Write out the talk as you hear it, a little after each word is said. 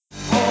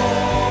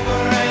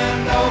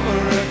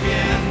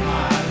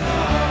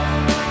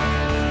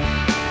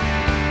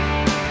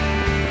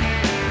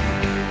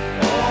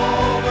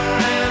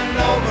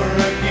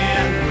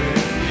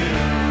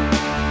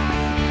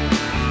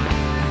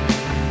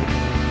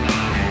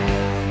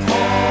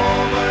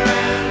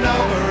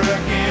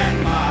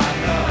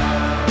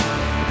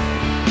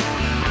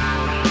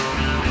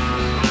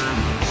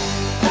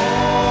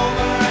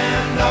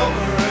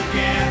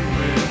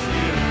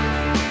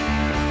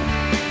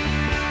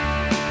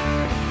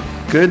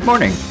Good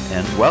morning,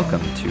 and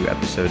welcome to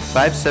episode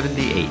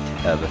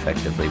 578 of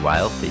Effectively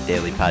Wild, the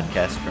daily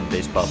podcast from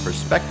Baseball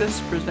Prospectus,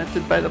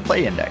 presented by the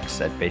Play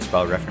Index at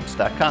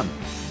baseballreference.com.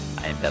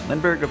 I am Ben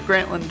Lindbergh of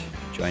Grantland,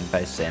 joined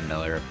by Sam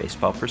Miller of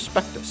Baseball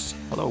Prospectus.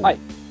 Hello. Hi.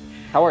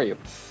 How are you?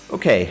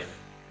 Okay.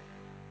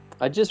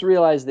 I just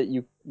realized that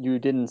you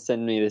didn't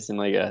send me this in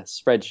like a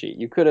spreadsheet.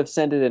 You could have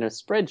sent it in a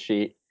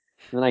spreadsheet,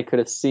 and then I could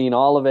have seen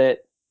all of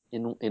it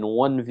in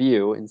one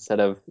view instead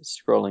of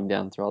scrolling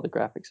down through all the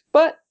graphics.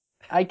 But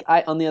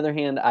I on the other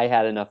hand, I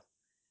had enough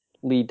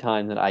lead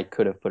time that I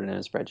could have put it in a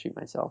spreadsheet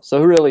myself.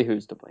 So really,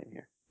 who's to blame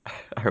here?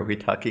 Are we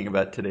talking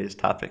about today's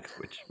topic,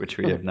 which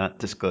we have not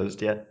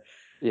disclosed yet?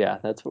 Yeah,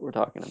 that's what we're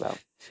talking about.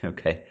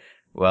 Okay.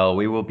 Well,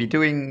 we will be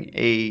doing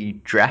a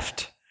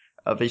draft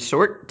of a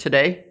sort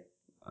today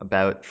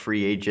about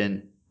free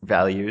agent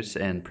values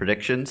and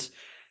predictions.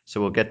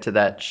 So we'll get to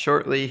that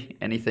shortly.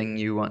 Anything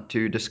you want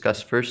to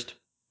discuss first?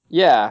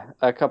 Yeah,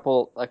 a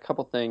couple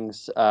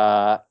things.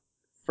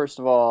 First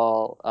of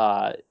all,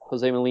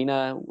 Jose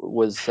Molina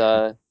was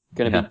going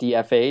to be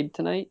Yeah. DFA'd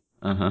tonight.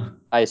 Uh-huh.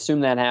 I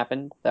assume that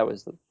happened. That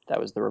was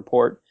the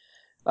report.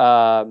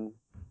 Um,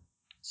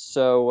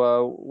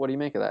 so what do you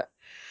make of that?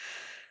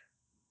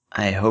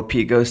 I hope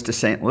he goes to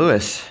St.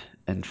 Louis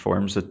and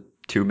forms a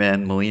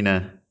two-man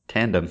Molina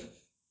tandem.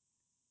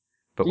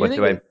 But Do you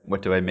think it?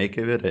 what do I make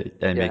of it?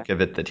 I Yeah. make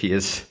of it that he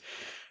is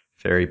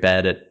very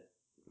bad at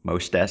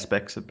most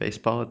aspects of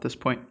baseball at this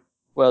point.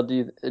 Well, do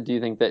you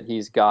think that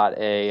he's got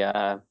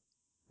a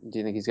do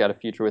you think he's got a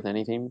future with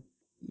any team?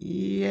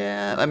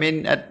 Yeah, I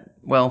mean,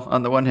 well,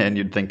 on the one hand,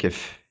 you'd think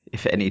if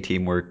any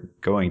team were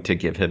going to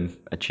give him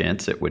a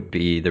chance, it would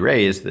be the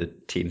Rays, the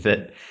team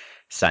that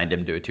signed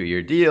him to a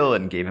 2-year deal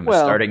and gave him a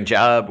Well, starting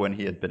job when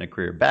he had been a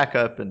career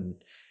backup, and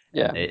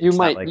yeah. You it's not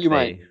might like you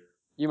might they.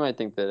 you might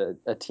think that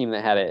a team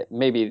that had it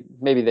maybe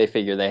they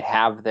figure they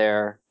have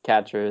their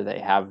catcher, they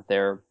have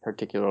their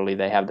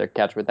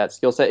catcher with that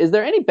skill set. Is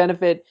there any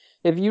benefit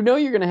if you know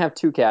you're going to have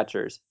two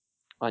catchers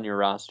on your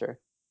roster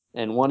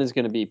and one is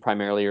going to be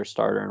primarily your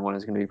starter and one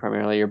is going to be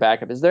primarily your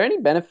backup? Is there any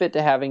benefit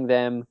to having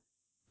them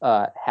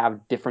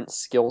have different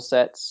skill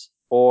sets,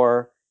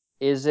 or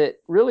is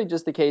it really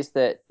just the case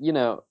that you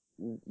know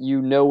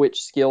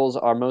which skills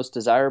are most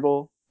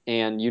desirable,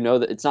 and you know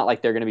that it's not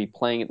like they're going to be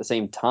playing at the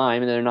same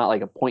time, and they're not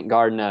like a point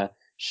guard and a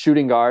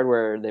shooting guard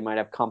where they might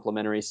have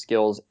complementary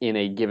skills in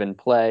a given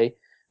play.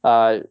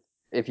 Uh,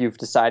 if you've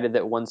decided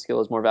that one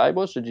skill is more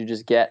valuable, should you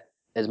just get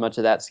as much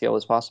of that skill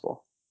as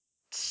possible?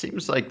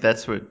 Seems like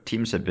that's what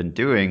teams have been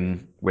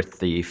doing with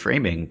the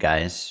framing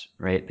guys,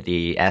 right?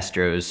 The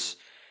Astros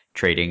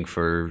trading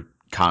for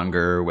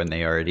Conger when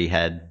they already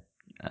had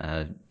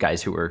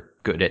guys who were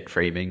good at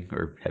framing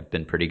or have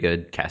been pretty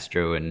good,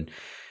 Castro and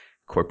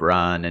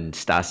Corporan and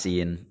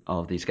Stasi and all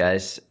of these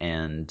guys.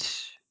 And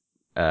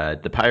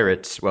the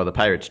Pirates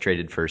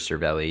traded for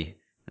Cervelli,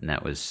 and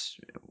that was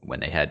when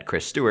they had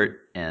Chris Stewart,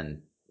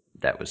 and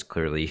that was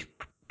clearly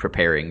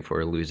preparing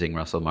for losing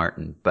Russell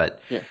Martin.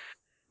 Yeah.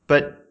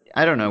 But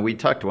I don't know. We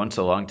talked once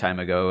a long time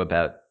ago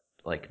about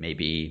like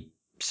maybe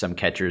some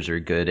catchers are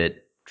good at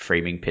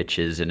framing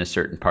pitches in a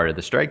certain part of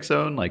the strike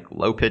zone, like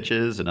low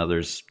pitches, and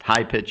others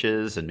high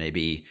pitches, and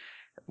maybe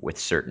with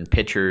certain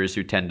pitchers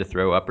who tend to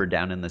throw up or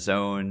down in the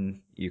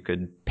zone, you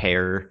could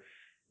pair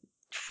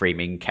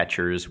framing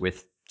catchers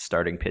with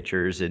starting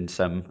pitchers in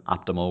some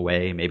optimal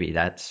way. Maybe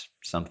that's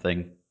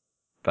something.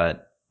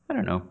 But I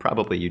don't know.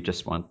 Probably you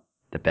just want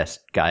the best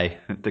guy,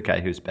 the guy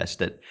who's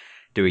best at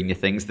doing the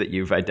things that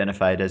you've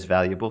identified as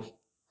valuable.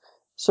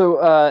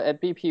 So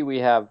at BP, we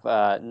have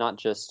not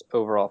just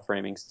overall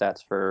framing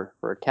stats for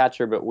a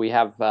catcher, but we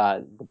have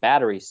the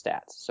battery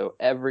stats. So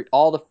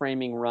all the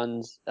framing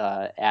runs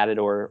added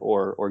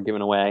or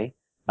given away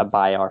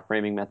by our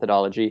framing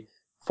methodology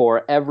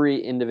for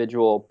every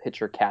individual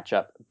pitcher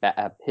catcher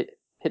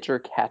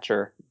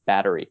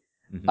battery.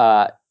 Mhm.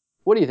 Uh,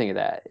 what do you think of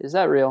that? Is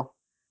that real?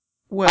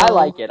 I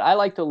like Well, it. I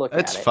like to look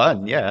it's at it.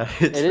 fun. Yeah,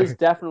 it's It is very.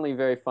 definitely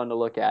very fun to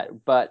look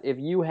at. But if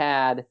you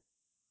had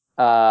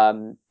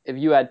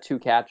two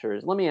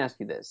catchers, let me ask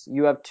you this: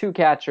 you have two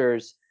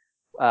catchers.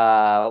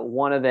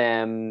 One of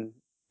them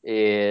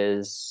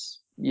seems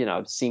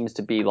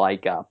to be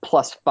like a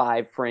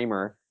 +5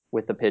 framer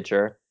with the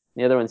pitcher.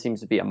 The other one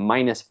seems to be a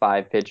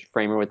 -5 pitch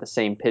framer with the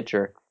same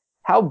pitcher.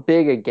 How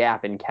big a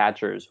gap in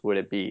catchers would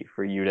it be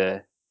for you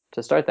to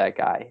start that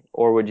guy,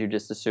 or would you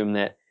just assume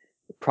that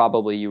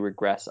probably you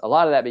regress a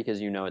lot of that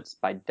because you know it's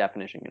by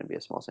definition going to be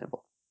a small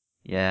sample?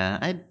 Yeah,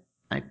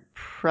 I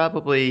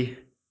probably,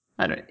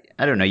 I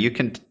don't know. You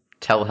can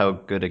tell how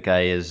good a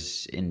guy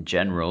is in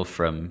general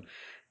from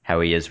how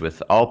he is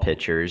with all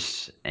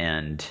pitchers,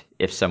 and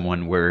if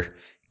someone were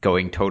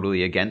going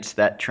totally against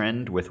that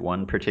trend with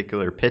one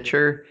particular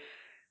pitcher,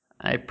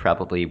 I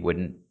probably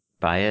wouldn't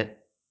buy it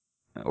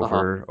Uh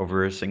huh.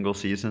 over a single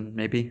season,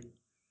 maybe.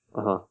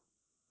 Uh huh.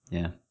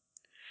 Yeah.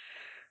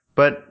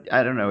 But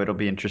I don't know. It'll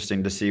be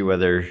interesting to see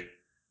whether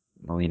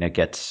Molina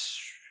gets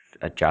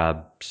a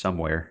job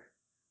somewhere.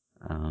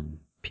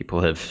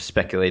 People have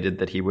speculated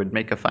that he would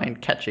make a fine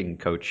catching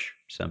coach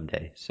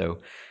someday. So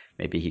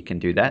maybe he can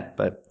do that.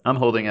 But I'm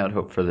holding out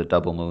hope for the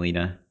double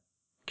Molina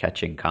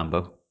catching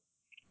combo.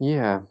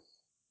 Yeah,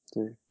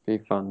 it'd be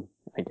fun,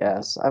 I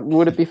guess.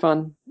 Would it be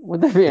fun?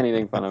 Would there be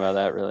anything fun about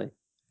that, really?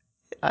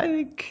 I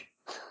think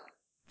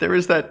there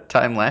was that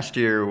time last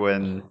year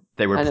when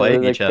they were I know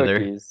playing the each other,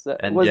 cookies.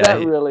 and Was yeah,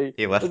 that really?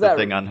 he left Was the that?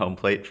 thing on home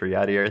plate for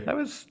Yadier.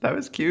 That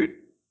was cute.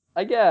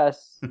 I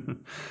guess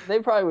they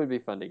probably would be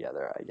fun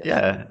together. I guess so.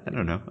 Yeah, I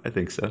don't know. I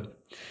think so.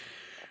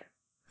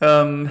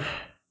 Um,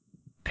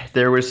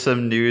 there was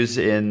some news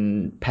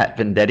in Pat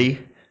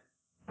Venditti,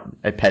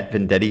 a Pat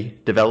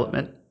Venditti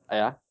development.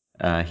 Yeah.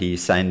 He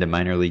signed a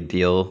minor league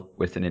deal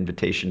with an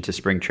invitation to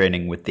spring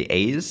training with the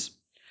A's.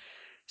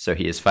 So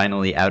he is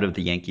finally out of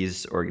the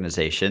Yankees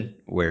organization,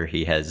 where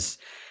he has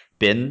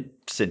been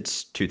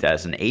since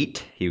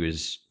 2008. He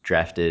was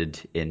drafted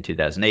in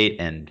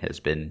 2008 and has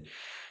been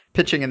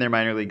pitching in their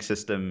minor league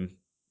system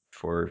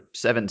for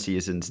 7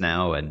 seasons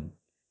now and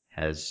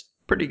has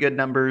pretty good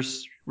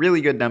numbers,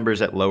 really good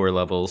numbers at lower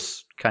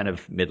levels, kind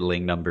of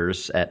middling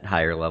numbers at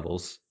higher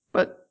levels,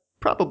 but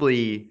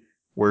probably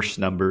worse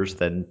numbers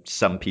than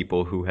some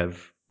people who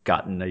have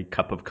gotten a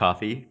cup of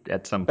coffee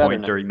at some Better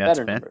point numbers. during that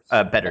Better span.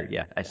 numbers. Better,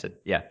 yeah, I said,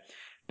 yeah,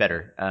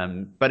 better.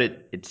 But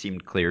it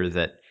seemed clear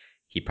that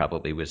he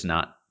probably was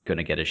not going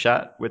to get a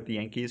shot with the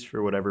Yankees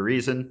for whatever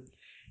reason.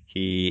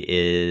 He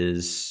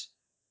is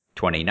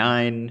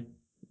 29,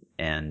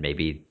 and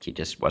maybe he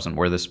just wasn't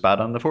worth a spot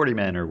on the 40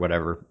 man or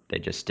whatever. They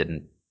just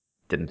didn't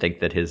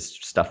think that his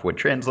stuff would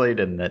translate,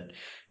 and that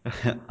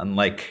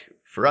unlike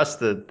for us,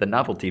 the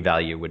novelty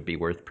value would be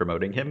worth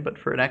promoting him, but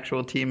for an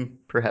actual team,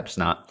 perhaps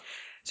not.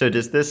 So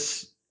does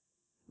this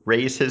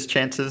raise his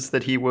chances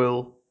that he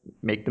will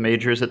make the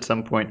majors at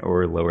some point,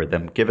 or lower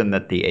them, given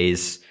that the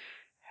A's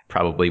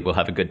probably will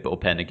have a good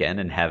bullpen again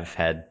and have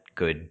had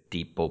good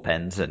deep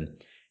bullpens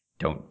and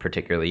don't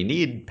particularly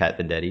need Pat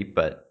Venditti,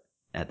 but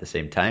at the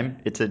same time,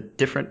 it's a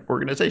different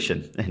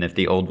organization. And if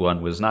the old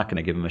one was not going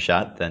to give him a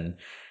shot, then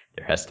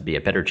there has to be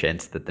a better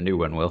chance that the new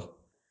one will.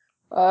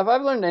 If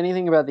I've learned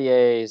anything about the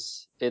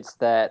A's, it's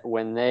that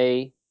when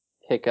they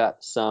pick up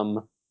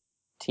some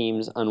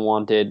team's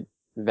unwanted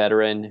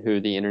veteran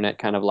who the internet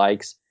kind of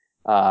likes,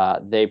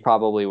 they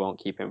probably won't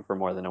keep him for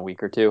more than a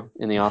week or two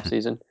in the off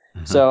season.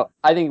 So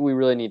I think we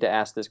really need to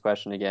ask this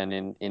question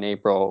again in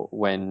April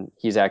when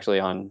he's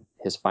actually on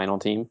his final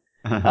team.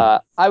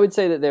 I would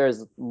say that there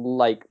is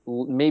like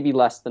maybe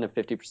less than a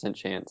 50%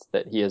 chance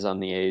that he is on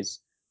the A's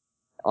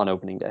on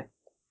opening day.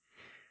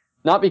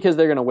 Not because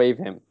they're going to waive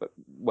him, but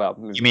well,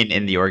 You mean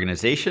in the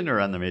organization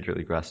or on the major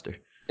league roster?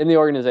 in the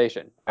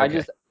organization.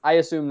 Okay. I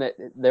assume that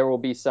there will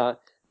be some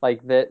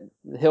like that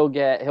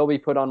he'll be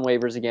put on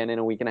waivers again in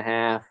a week and a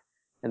half.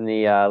 And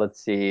the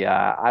let's see,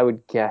 I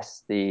would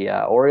guess the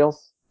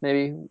Orioles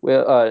maybe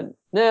will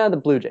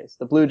the Blue Jays.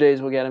 The Blue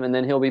Jays will get him, and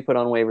then he'll be put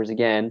on waivers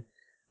again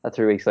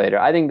 3 weeks later.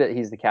 I think that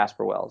he's the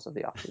Casper Wells of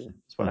the offseason.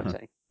 That's what I'm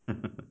saying.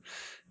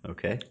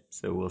 Okay,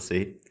 so we'll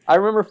see. I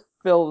remember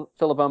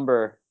Philip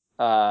Humber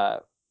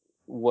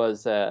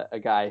was a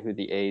guy who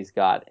the A's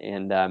got,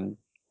 and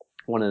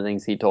one of the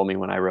things he told me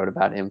when I wrote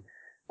about him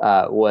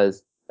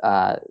was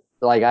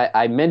like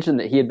I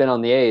mentioned that he had been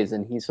on the A's,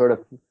 and he sort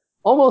of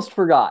almost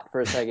forgot for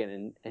a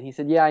second, and he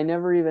said, "Yeah, I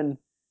never even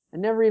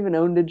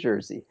owned a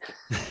jersey."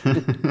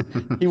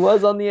 He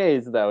was on the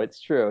A's, though. It's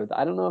true.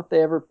 I don't know if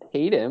they ever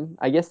paid him.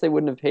 I guess they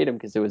wouldn't have paid him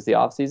because it was the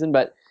off season,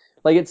 but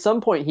like at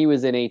some point he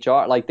was in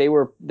HR. Like they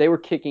were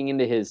kicking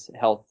into his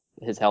health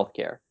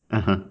care.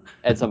 Uh-huh.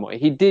 At some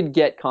point. He did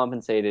get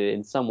compensated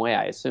in some way,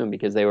 I assume,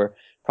 because they were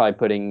probably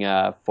putting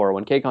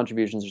 401k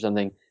contributions or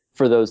something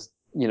for those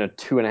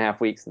 2.5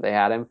 weeks that they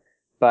had him,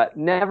 but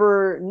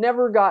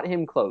never got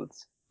him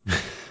clothes.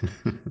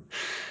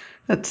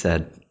 That's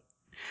sad.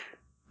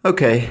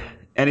 Okay.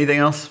 Anything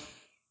else?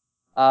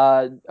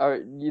 You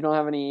don't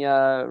have any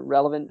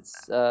non-relevant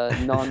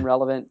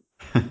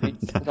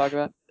tweets to talk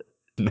about?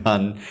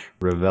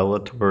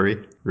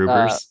 Non-revelatory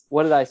rumors.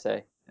 What did I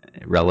say?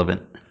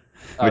 Relevant,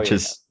 Oh which yeah,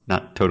 is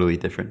not totally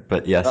different,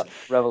 but yes.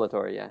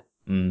 revelatory. Yeah,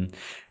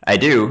 I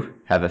do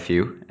have a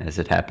few, as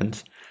it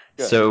happens.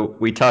 good. So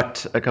we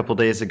talked a couple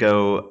days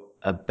ago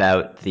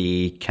about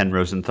the Ken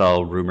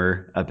Rosenthal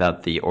rumor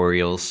about the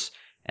Orioles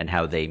and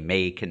how they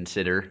may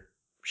consider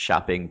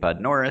shopping Bud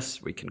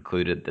Norris. We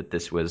concluded that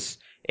this was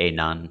a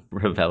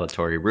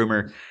non-revelatory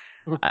rumor.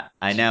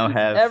 I now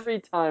have. Every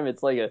time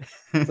it's like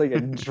a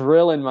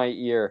drill in my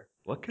ear.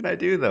 What can I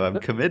do though? I'm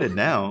committed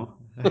now.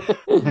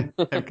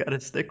 I've got to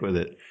stick with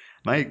it.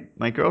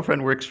 My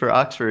girlfriend works for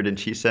Oxford, and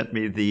she sent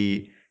me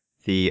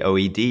the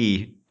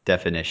OED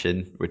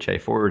definition, which I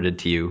forwarded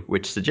to you,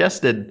 which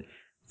suggested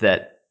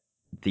that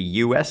the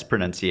U.S.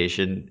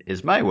 pronunciation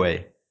is my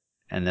way,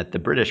 and that the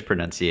British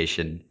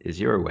pronunciation is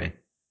your way,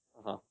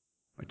 Uh-huh.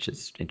 which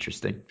is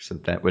interesting. So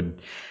that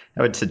would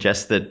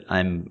suggest that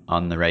I'm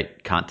on the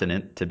right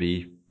continent to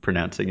be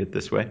pronouncing it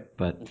this way,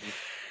 but. Mhm.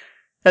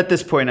 At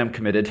this point, I'm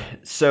committed.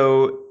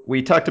 So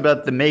we talked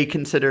about the may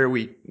consider.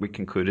 We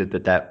concluded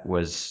that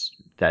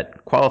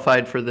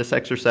qualified for this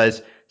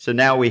exercise. So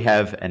now we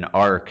have an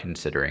are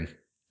considering.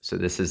 So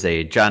this is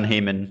a John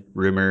Heyman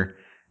rumor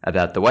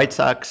about the White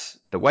Sox.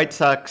 The White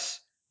Sox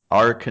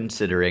are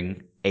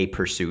considering a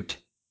pursuit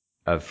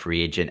of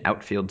free agent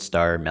outfield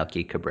star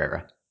Melky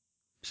Cabrera.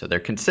 So they're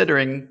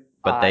considering,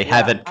 but they Yeah,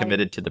 haven't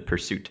committed to the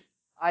pursuit.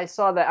 I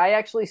saw that. I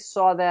actually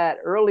saw that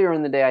earlier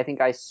in the day. I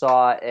think I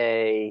saw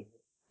a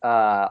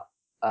uh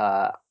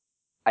uh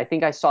I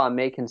think I saw a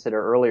may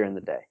consider earlier in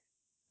the day.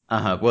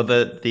 Well,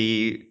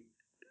 the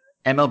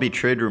MLB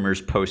Trade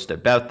Rumors post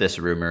about this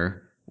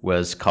rumor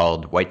was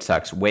called White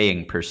Sox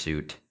weighing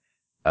pursuit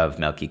of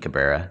Melky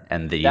Cabrera,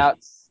 and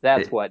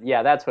That's what.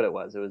 Yeah, that's what it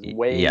was. It was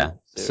weighing yeah.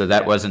 So pursuit.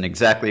 that Yeah. wasn't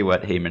exactly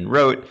what Heyman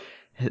wrote.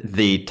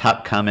 The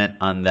top comment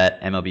on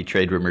that MLB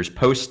Trade Rumors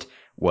post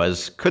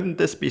was, "Couldn't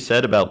this be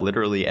said about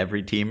literally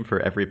every team for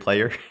every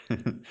player?"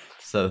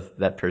 So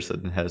that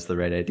person has the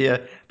right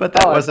idea, but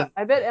that wasn't.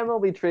 I bet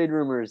MLB Trade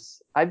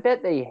Rumors. I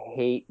bet they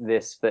hate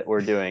this that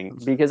we're doing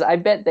because I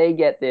bet they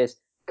get this.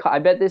 I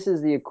bet this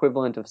is the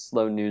equivalent of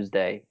slow news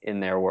day in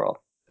their world,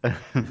 right?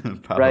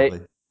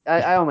 Probably.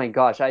 Oh my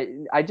gosh,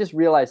 I just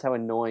realized how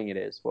annoying it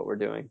is what we're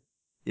doing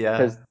Yeah.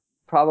 because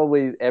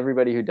probably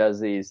everybody who does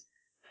these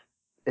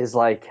is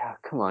like, oh,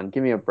 come on,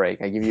 give me a break.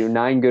 I give you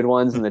 9 good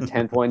ones, and the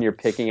 10th one you're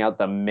picking out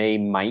the may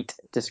might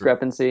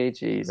discrepancy.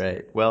 Jeez.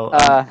 Right. Well,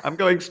 Uh, I'm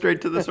going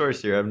straight to the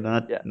source here. I'm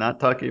yeah, not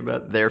talking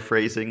about their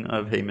phrasing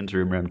of Heyman's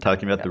rumor. I'm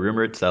talking about yeah. the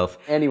rumor itself.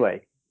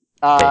 Anyway,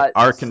 They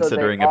are so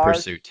considering a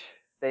pursuit.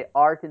 they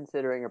are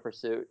considering a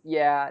pursuit.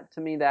 Yeah,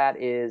 to me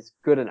that is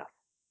good enough.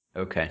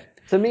 Okay.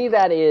 To me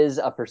that is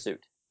a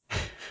pursuit.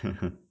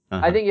 I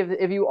Uh-huh. think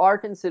if you are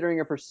considering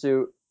a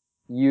pursuit,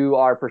 you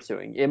are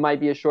pursuing. It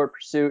might be a short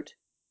pursuit.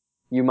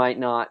 You might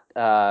not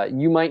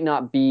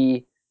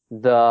be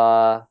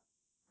the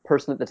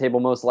person at the table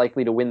most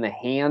likely to win the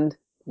hand.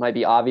 It might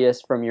be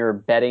obvious from your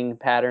betting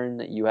pattern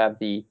that you have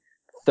the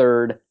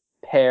third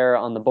pair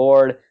on the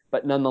board,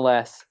 but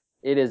nonetheless,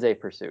 it is a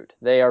pursuit.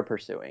 They are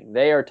pursuing.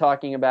 They are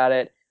talking about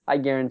it. I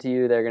guarantee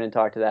you they're going to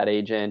talk to that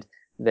agent.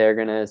 They're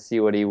going to see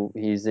what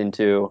he's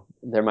into.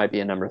 There might be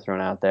a number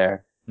thrown out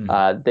there.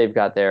 Mhm. They've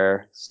got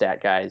their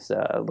stat guys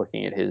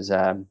looking at his,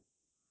 you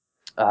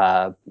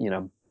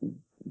know,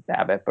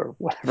 BABIP or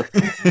whatever.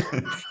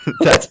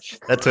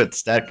 That's what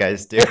stat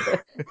guys do.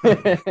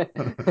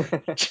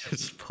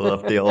 Just pull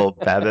up the old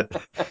Babbitt,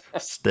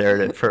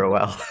 stare at it for a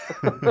while.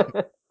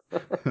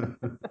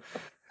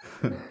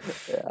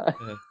 Yeah.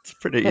 It's a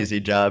pretty easy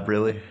job,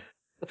 really.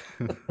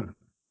 You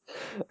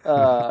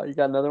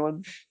got another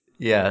one?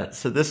 Yeah,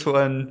 so this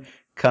one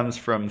comes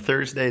from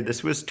Thursday.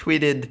 This was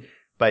tweeted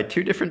by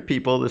two different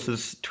people. This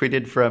is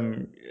tweeted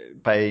from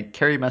by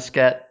Kerry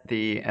Muscat,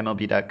 the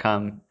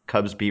MLB.com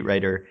Cubs beat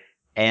writer,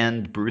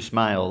 and Bruce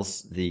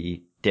Miles,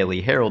 the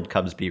Daily Herald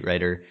Cubs beat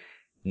writer,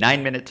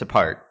 9 minutes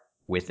apart,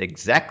 with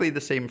exactly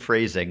the same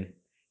phrasing,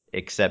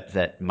 except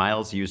that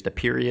Miles used a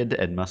period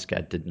and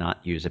Muscat did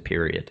not use a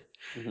period.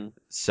 Hmm.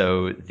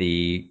 So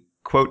the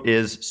quote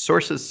is,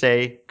 "Sources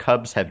say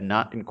Cubs have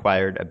not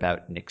inquired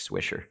about Nick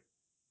Swisher."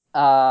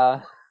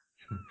 Uh,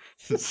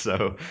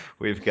 So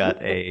we've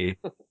got a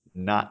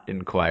not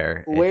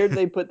inquire. where'd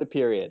they put the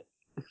period?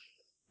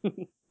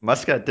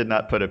 Muscat did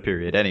not put a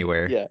period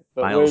anywhere. Yeah,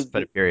 but Miles where's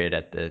put a the? period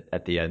at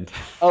the end.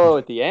 Oh,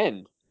 at the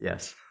end.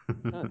 Yes.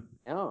 Huh.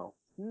 Oh.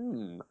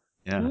 Hmm.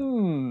 Yeah.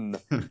 Hmm.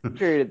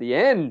 Period at the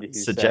end, you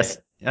say?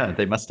 Yeah,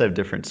 they must have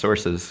different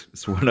sources.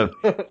 So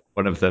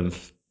one of them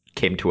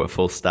came to a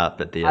full stop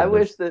at the I end of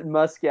wish that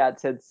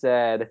Muscats had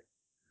said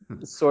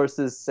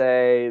sources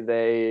say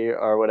they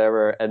or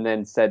whatever, and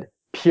then said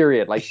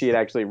period, like she had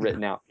actually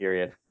written out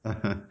period.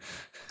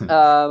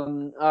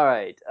 All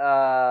right.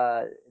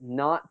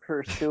 Not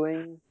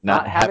pursuing.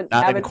 not have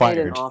not Haven't made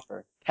an inquired.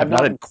 offer. Have Have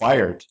not not inquired.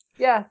 inquired.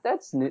 Yeah,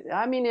 that's new.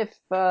 I mean, if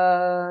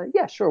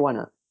yeah, sure, why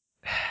not?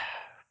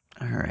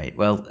 All right.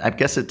 Well, I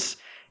guess it's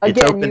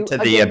Again, open to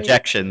the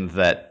objection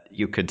that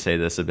you could say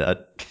this about,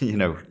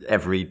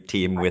 every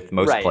team with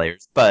most right,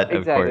 players. But of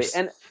exactly. course,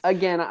 And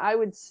again, I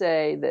would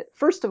say that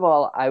first of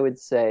all, I would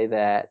say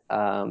that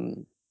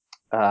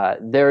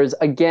there's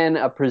again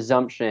a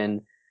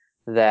presumption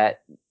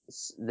that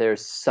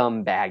there's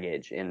some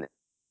baggage in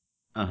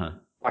uh-huh.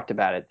 talked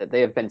about it, that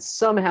they have been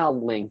somehow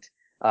linked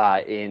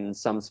in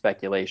some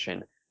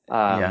speculation.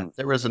 Yeah, Um,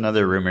 there was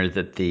another rumor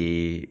that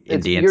the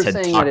it's Indians you're had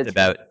saying that talked it's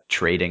about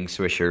trading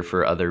Swisher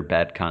for other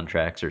bad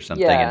contracts or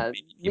something, and yeah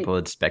maybe people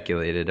had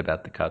speculated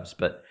about the Cubs,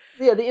 but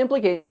the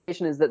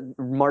implication is that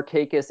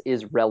Markakis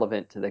is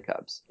relevant to the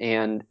Cubs,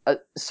 and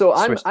so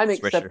I'm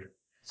accept Swisher.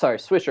 sorry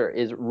Swisher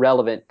is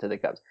relevant to the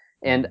Cubs,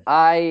 and Mhm.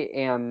 I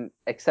am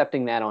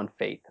accepting that on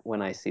faith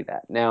when I see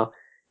that. Now,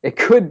 it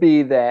could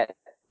be that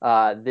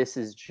this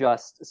is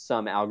just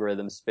some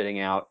algorithm spitting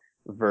out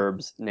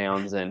verbs,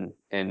 nouns,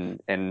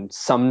 and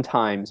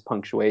sometimes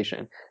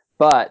punctuation,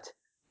 but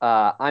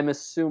I'm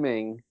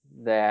assuming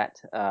that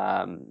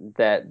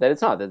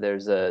it's not that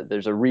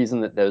there's a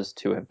reason that those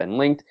two have been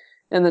linked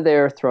and that they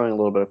are throwing a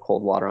little bit of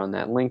cold water on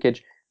that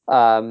linkage.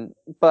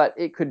 But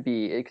it could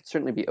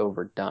certainly be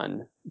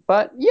overdone.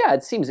 But yeah,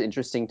 it seems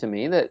interesting to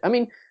me that I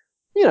mean,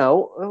 you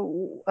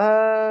know,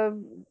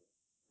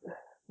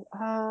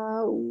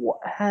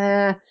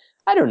 I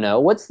don't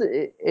know.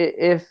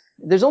 If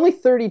there's only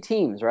 30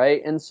 teams,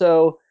 right? And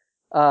so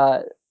uh,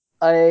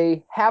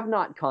 a have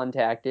not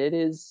contacted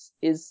is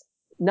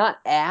not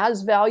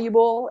as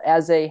valuable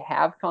as a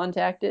have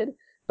contacted,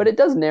 but it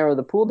does narrow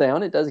the pool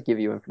down. It does give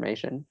you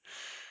information.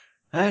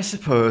 I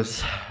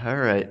suppose. All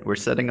right, we're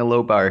setting a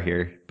low bar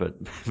here, but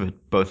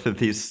both of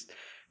these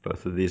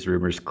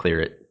rumors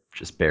clear it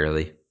just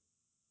barely.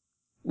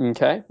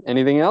 Okay.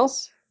 Anything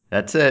else?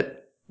 That's it.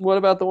 What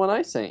about the one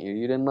I sent you?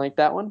 You didn't like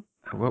that one?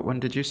 What one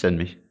did you send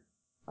me?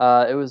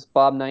 It was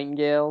Bob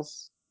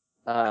Nightingale's.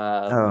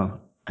 Uh, Oh,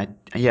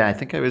 yeah, I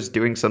think I was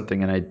doing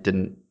something and I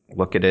didn't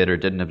look at it or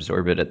didn't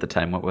absorb it at the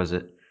time. What was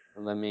it?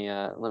 let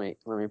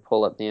me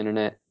pull up the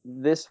internet.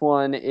 This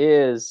one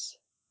is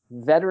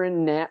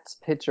veteran Nats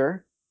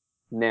pitcher.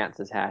 Nats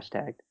is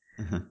hashtagged.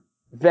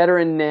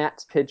 Veteran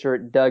Nats pitcher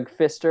Doug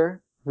Fister,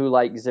 who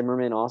like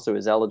Zimmerman also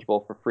is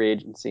eligible for free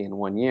agency in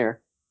 1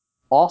 year,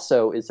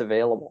 also is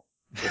available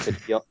if a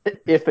deal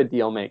if a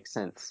deal makes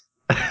sense.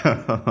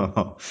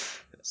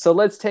 So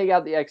let's take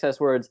out the excess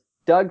words.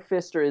 Doug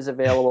Fister is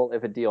available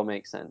if a deal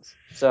makes sense.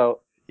 So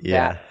that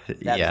Yeah,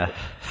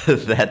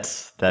 that's yeah,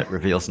 that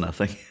reveals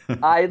nothing.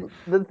 I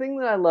the thing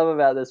that I love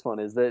about this one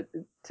is that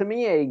to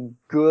me a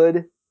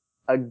good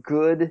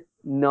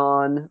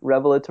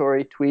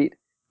non-revelatory tweet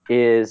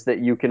is that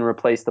you can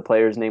replace the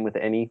player's name with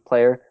any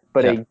player,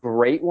 but a Yeah.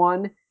 great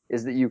one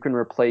is that you can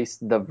replace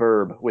the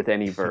verb with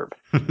any verb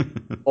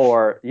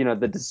or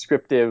the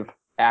descriptive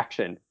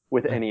action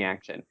with any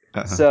action.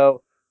 Uh-huh.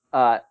 So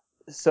uh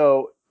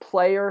so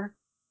player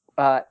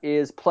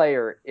is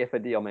player if a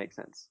deal makes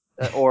sense.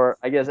 Or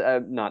I guess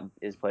not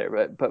is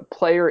player, but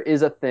player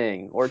is a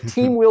thing, or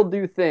team will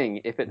do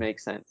thing if it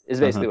makes sense. Is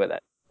Uh-huh. basically what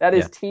that Yeah.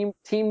 is.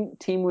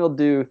 Team will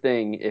do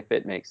thing if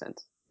it makes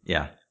sense.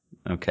 Yeah.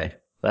 Okay.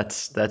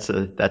 That's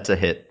a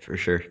hit for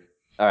sure.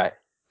 All right,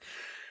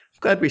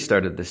 Glad we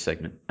started this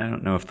segment. I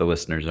don't know if the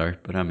listeners are,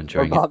 but I'm or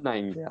enjoying it. Bob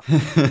Nightingale.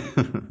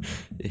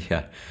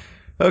 Yeah.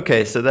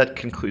 Okay, so that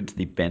concludes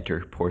the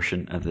banter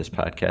portion of this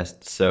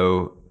podcast.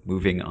 So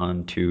moving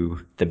on to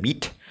the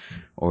meat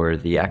or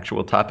the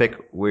actual topic,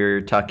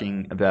 we're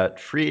talking about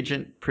free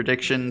agent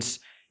predictions.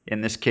 In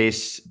this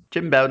case,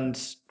 Jim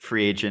Bowden's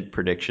free agent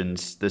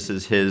predictions. This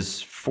is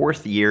his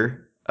fourth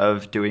year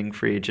of doing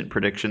free agent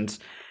predictions,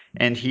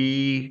 and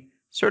he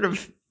sort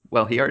of,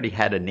 well, he already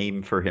had a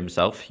name for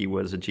himself. He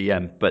was a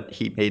GM, but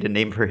he made a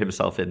name for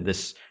himself in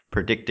this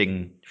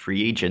predicting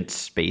free agent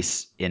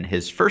space in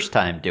his first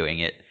time doing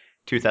it,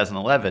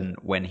 2011,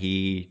 when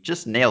he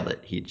just nailed it.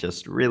 He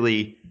just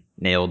really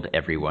nailed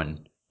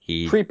everyone.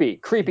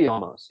 Creepy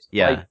almost,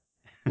 Yeah.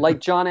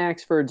 like John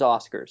Axford's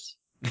Oscars.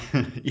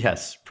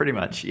 Yes, pretty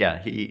much.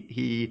 Yeah,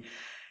 he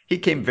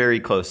came very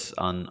close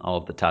on all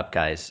of the top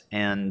guys,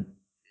 and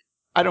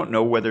I don't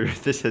know whether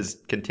this has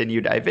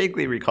continued. I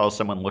vaguely recall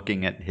someone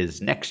looking at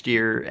his next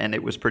year, and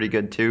it was pretty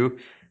good too.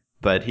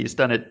 But he's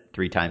done it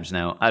three times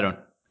now. I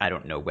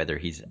don't know whether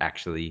he's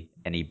actually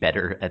any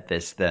better at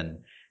this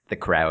than the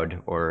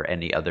crowd or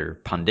any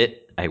other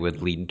pundit. I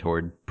would lean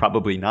toward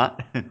probably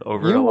not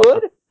over a You lot.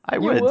 would, I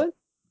you would. would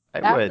I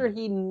after would.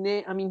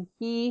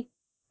 he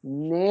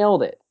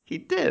nailed it. He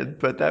did,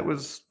 but that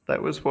was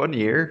 1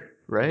 year,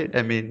 right?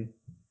 I mean,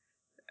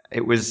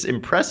 it was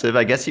impressive.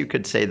 I guess you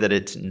could say that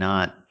it's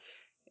not,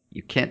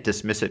 you can't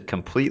dismiss it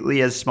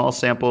completely as small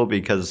sample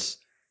because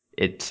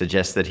it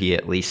suggests that he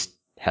at least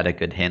had a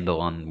good handle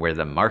on where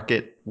the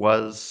market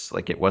was.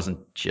 Like it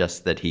wasn't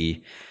just that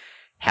he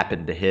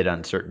happened to hit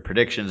on certain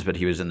predictions, but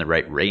he was in the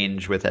right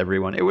range with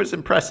everyone. It was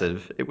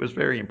impressive. It was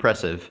very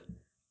impressive.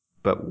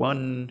 But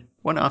one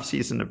off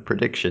season of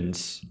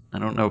predictions, I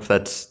don't know if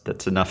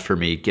that's enough for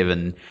me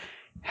given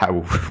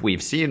how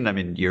we've seen. I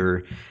mean,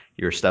 your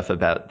stuff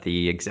about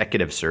the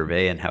executive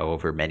survey and how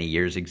over many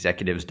years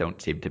executives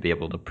don't seem to be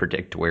able to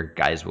predict where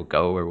guys will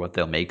go or what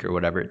they'll make or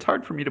whatever. It's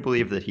hard for me to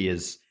believe that he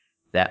is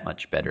that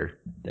much better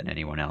than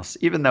anyone else,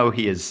 even though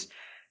he is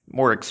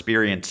more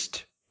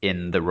experienced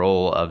in the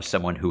role of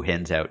someone who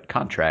hands out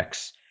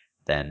contracts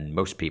than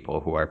most people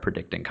who are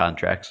predicting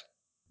contracts.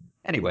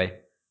 Anyway,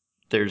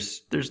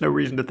 there's no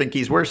reason to think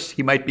he's worse.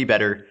 He might be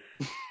better.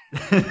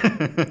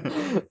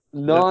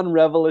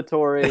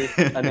 Non-revelatory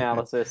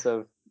analysis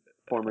of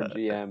former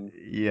GM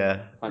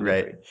Yeah, right.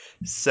 punditry.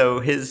 So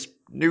his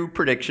new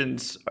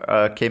predictions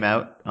came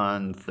out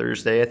on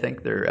Thursday, I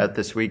think. They're out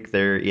this week.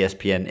 They're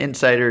ESPN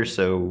Insider,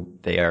 so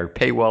they are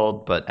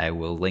paywalled, but I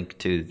will link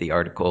to the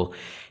article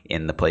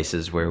in the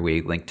places where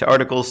we link to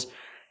articles.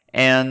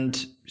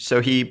 And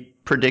so he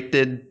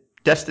predicted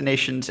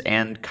destinations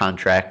and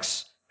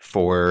contracts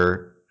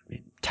for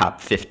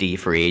top 50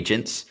 free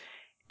agents.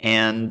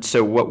 And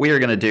so what we are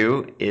going to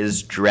do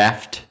is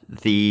draft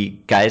the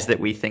guys that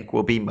we think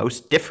will be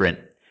most different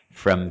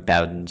from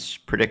Bowden's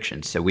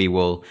predictions. So we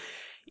will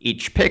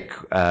each pick.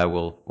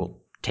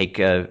 We'll take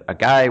a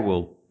guy.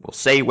 We'll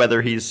say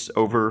whether he's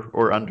over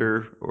or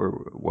under or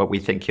what we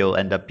think he'll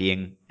end up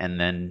being, and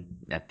then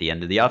at the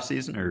end of the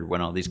offseason or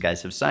when all these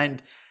guys have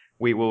signed,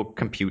 we will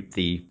compute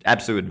the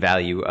absolute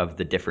value of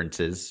the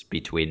differences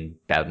between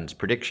Bowden's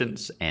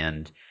predictions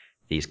and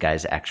these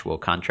guys' actual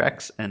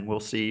contracts, and we'll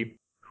see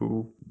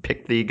who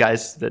picked the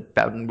guys that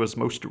Bowden was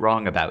most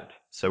wrong about.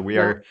 So we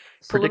Now, are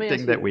so let me ask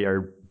predicting that you. we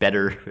are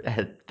better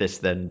at this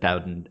than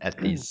Bowden at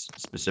these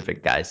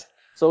specific guys.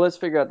 So let's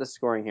figure out the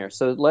scoring here.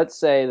 So let's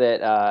say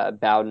that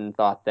Bowden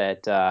thought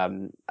that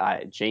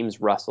James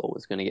Russell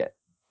was going to get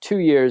 2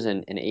 years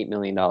and $8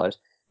 million,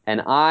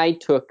 and I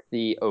took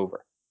the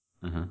over.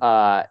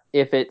 Uh-huh.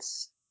 If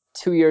it's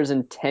 2 years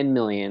and 10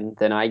 million,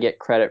 then I get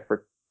credit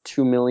for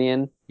 2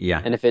 million.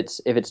 Yeah. And if it's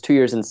 2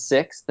 years and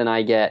six, then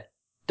I get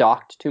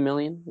docked 2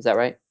 million. Is that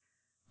right?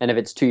 And if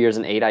it's 2 years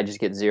and eight, I just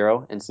get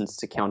zero. And since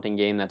it's a counting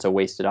game, that's a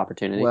wasted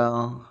opportunity.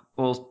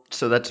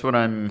 So that's what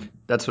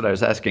I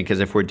was asking, because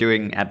if we're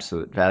doing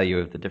absolute value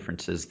of the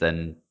differences,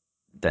 then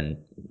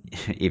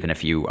even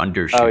if you Oh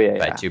undershoot yeah,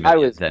 by yeah. 2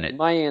 million, then it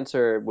My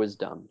answer was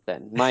dumb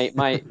then.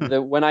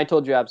 When I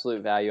told you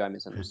absolute value, I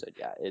misunderstood.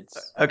 Yeah,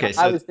 okay.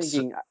 I was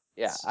thinking.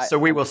 Yeah, So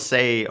we will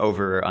say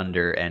over or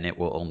under, and it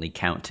will only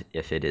count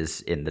if it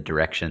is in the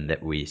direction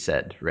that we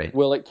said, right?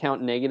 will it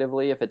count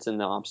negatively if it's in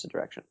the opposite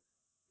direction?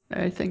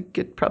 I think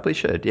it probably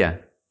should. Yeah.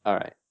 All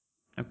right.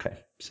 Okay.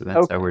 So that's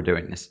how Okay. we're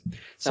doing this.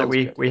 So Sounds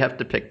good. we have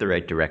to pick the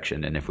right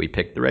direction, and if we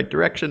pick the right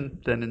direction,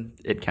 then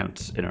it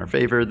counts in our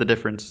favor, the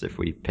difference. If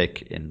we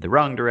pick in the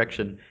wrong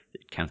direction,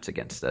 it counts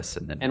against us,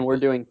 and then And we're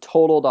doing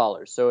total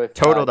dollars. So if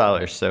total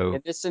dollars. So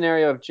in this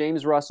scenario, if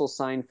James Russell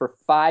signed for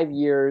 5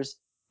 years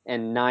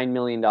and $9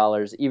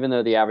 million, even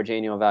though the average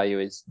annual value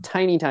is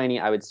tiny, tiny,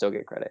 I would still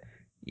get credit.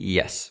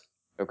 yes.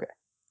 Okay.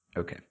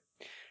 Okay.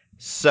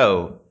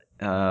 So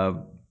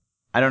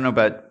I don't know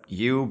about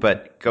you,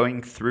 but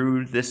going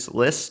through this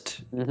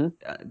list, Mm-hmm.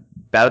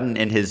 Bowden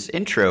in his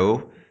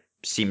intro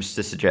seems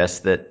to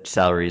suggest that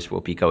salaries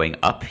will be going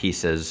up. He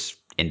says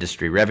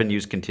industry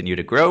revenues continue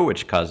to grow,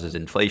 which causes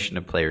inflation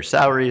of player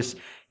salaries.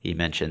 He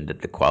mentioned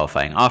that the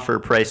qualifying offer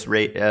price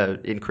rate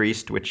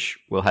increased, which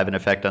will have an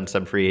effect on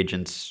some free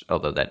agents,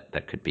 although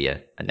that could be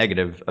a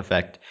negative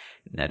effect,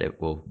 in that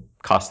it will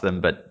cost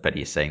them. But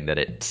he's saying that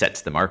it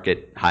sets the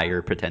market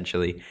higher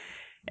potentially.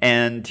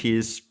 And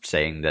he's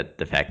saying that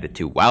the fact that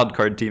two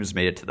wildcard teams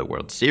made it to the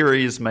World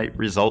Series might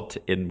result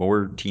in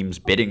more teams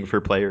bidding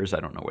for players. I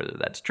don't know whether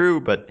that's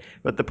true, but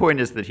the point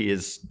is that he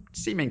is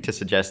seeming to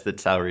suggest that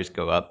salaries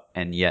go up.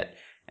 And yet,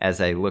 as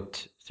I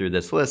looked through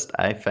this list,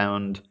 I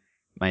found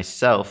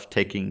myself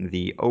taking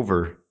the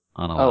over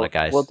on a lot Oh, of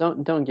well,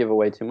 guys. don't give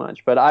away too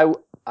much. But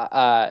oh,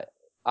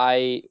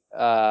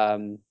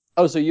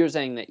 so you're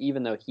saying that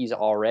even though he's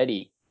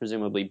already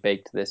presumably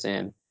baked this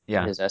in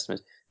Yeah, his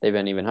estimates, they've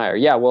been even higher.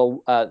 Yeah,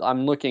 well,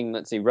 I'm looking.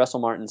 Let's see. Russell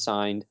Martin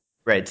signed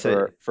right.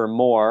 So for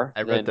more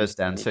I wrote than those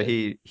down. he So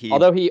did. he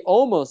Although he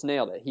almost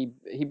nailed it.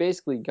 He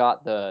basically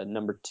got the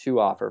number two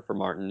offer for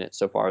Martin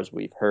so far as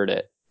we've heard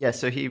it. yeah.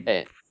 So he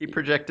And, he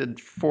projected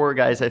four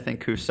guys I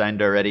think who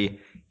signed already.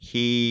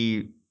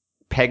 He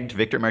pegged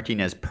Victor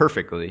Martinez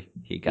perfectly.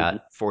 He mhm,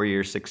 got 4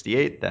 years,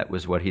 68. That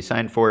was what he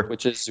signed for.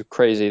 which is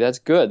crazy. That's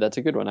good. That's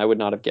a good one. I would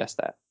not have guessed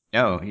that.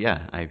 Oh,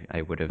 yeah,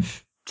 I would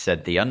have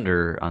said the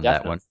under on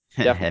that one,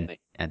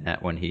 Definitely. and Definitely.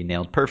 that one he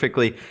nailed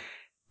perfectly.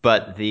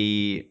 But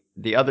the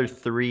other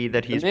three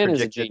that The he's man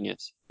is a projected,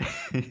 genius.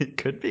 it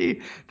could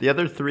be the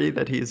other three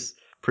that he's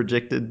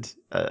projected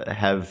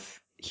have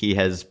he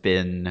has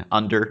been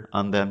under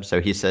on them.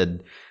 So he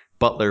said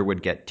Butler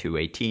would get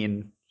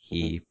 218. Mhm.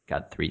 He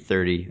got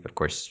 330. Of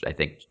course, I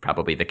think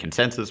probably the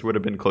consensus would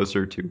have been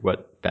closer to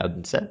what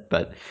Bowden said,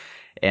 but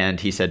and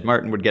he said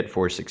Martin would get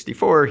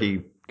 464.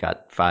 He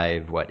got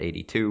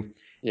 82,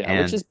 Yeah, which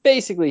and is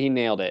basically he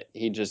nailed it.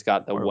 He just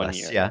got the more or one less,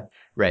 year. yeah,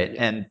 right.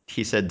 Yeah. And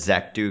he said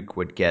Zach Duke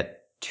would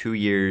get 2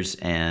 years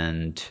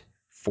and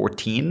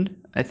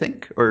 14, I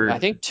think, I or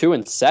think 2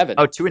 and 7.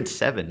 oh, 2 and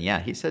 7. Yeah,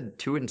 he said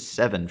 2 and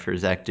 7 for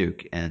Zach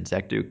Duke, and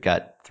Zach Duke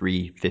got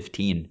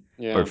 315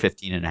 or Yeah,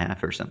 15 and a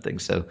half or something.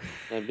 So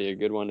that'd be a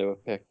good one to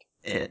have picked.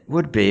 it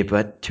would be,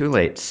 but too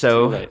late. Too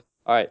So late.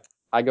 All right,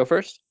 I go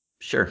first.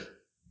 sure.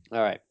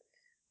 All right,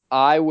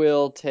 I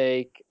will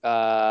take.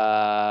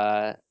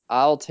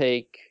 I'll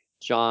take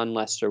John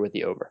Lester with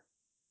the over.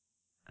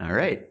 All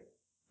right.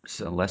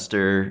 So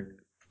Lester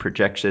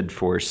projected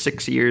for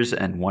 6 years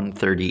and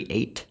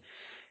 138.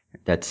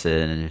 That's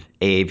an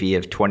AAV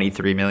of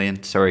 23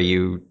 million. So are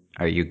you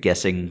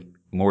guessing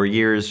more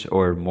years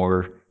or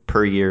more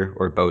per year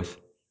or both?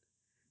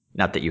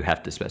 Not that you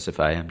have to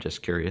specify. I'm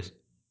just curious.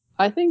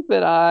 I think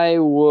that I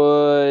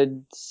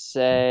would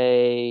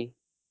say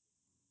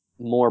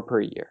more per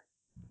year.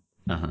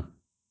 Uh-huh.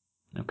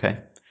 Okay.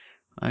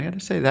 I got to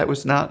say that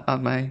was not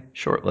on my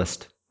short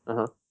list.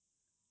 Uh-huh.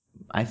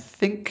 I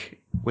think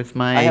with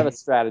I have a my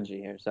strategy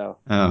here, so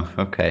Oh,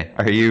 okay.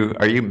 Are you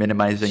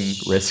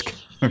minimizing risk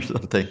or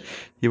something?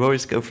 You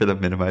always go for the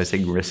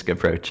minimizing risk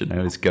approach, and I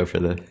always go for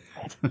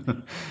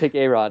the. pick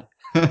A-Rod.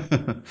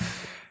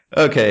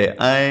 Okay,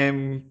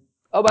 I'm.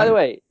 Oh, I'm. by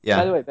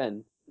Yeah. the way,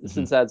 Ben, Mhm.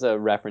 since that's a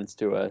reference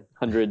to a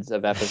hundreds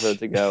of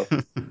episodes ago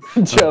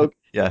Uh-huh. joke,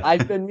 Yeah.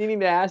 I've been meaning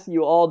to ask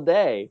you all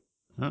day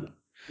Huh?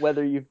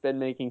 whether you've been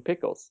making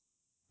pickles.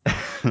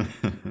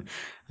 I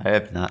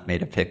have not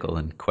made a pickle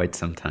in quite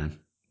some time.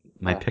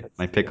 My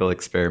pickle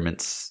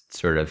experiments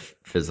sort of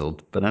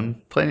fizzled, but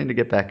I'm planning to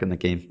get back in the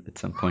game at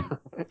some point.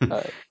 All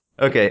right.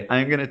 Okay,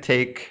 I'm gonna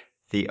take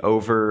the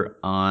over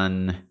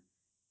on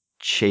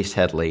Chase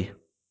Headley.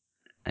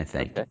 I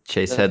think Okay.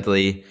 Chase That's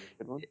Headley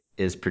a good one.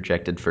 is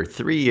projected for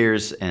 3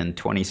 years and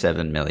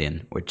 27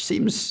 million, which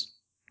seems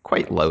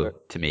quite Yes, low sir.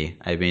 to me.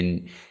 I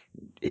mean,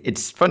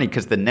 it's funny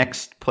because the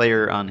next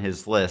player on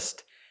his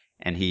list,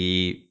 and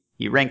he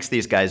ranks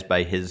these guys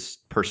by his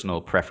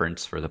personal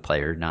preference for the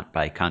player, not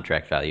by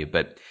contract value.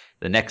 But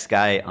the next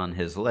guy on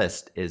his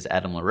list is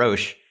Adam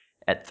LaRoche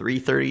at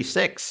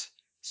 336.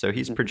 So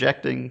he's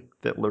projecting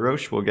that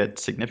LaRoche will get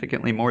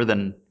significantly more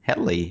than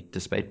Headley,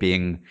 despite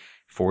being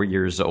 4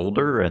 years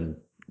older and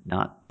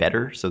not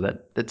better. So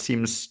that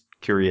seems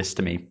curious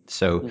to me.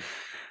 So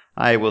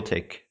I will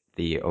take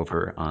the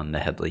over on the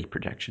Headley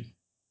projection.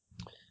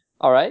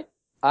 All right.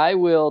 I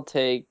will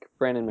take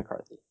Brandon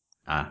McCarthy.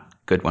 Ah,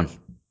 good one.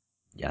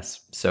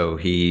 Yes. So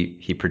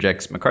he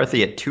projects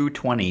McCarthy at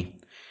 220,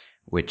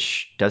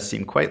 which does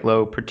seem quite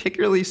low,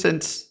 particularly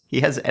since he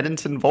has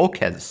Edinson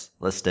Volquez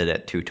listed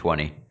at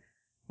 220,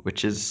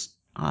 which is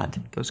odd.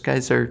 Those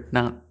guys are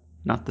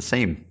not the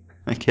same.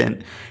 I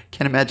can't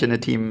imagine a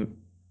team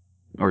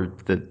or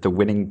the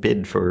winning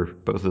bid for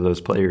both of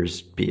those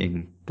players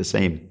being the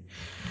same.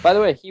 By the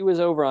way, he was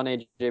over on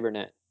AJ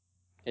Burnett.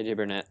 AJ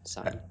Burnett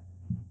signed.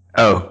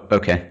 Oh,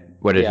 okay.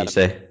 What He did had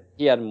he him. say?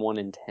 He had him 1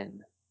 in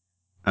 10.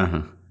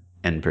 Uh-huh.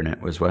 And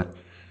Burnett was what?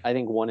 I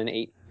think 1 in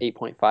 8,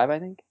 8.5. I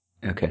think.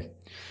 Okay.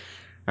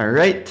 All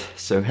right.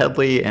 So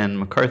Headley and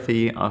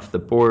McCarthy off the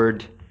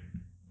board.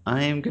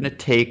 I am going to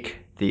take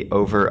the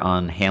over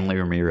on Hanley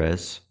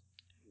Ramirez,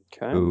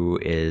 Okay. who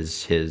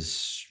is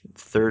his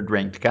third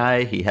ranked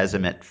guy. He has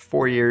him at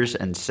 4 years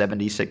and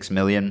 76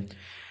 million.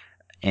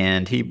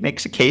 And he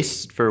makes a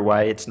case for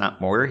why it's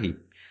not more. He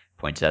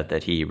points out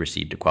that he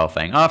received a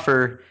qualifying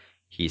offer.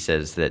 He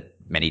says that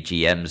many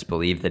GMs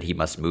believe that he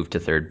must move to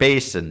third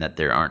base and that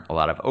there aren't a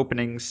lot of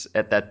openings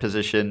at that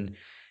position.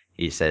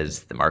 He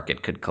says the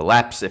market could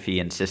collapse if he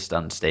insists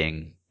on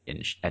staying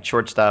at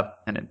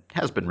shortstop. And it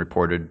has been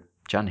reported,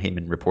 John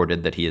Heyman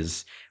reported, that he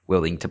is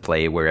willing to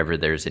play wherever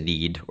there's a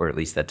need, or at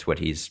least that's what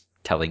he's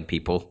telling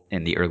people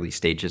in the early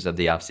stages of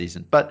the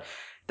offseason. But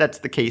that's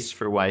the case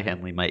for why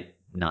Hanley might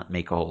not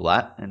make a whole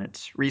lot, and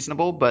it's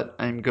reasonable. But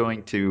I'm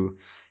going to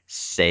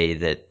say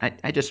that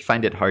I just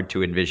find it hard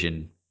to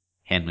envision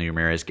Hanley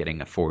Ramirez getting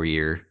a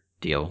 4-year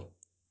deal.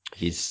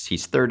 He's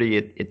 30.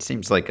 It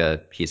seems like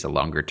he's a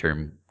longer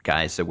term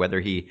guy. So whether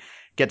he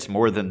gets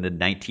more than the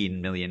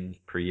 19 million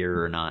per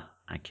year or not,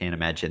 I can't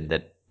imagine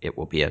that it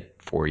will be a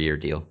 4-year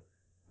deal.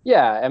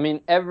 Yeah, I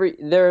mean,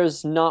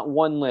 there's not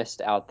one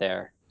list out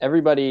there.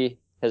 Everybody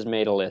has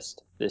made a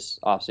list this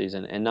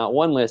offseason, and not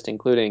one list,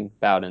 including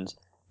Bowden's,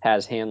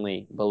 has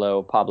Hanley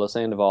below Pablo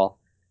Sandoval,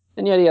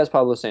 and yet he has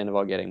Pablo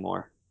Sandoval getting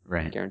more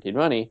Right. guaranteed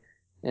money,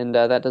 and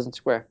that doesn't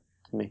square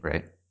to me.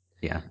 Right.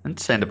 Yeah. And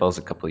Sandoval's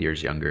a couple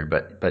years younger,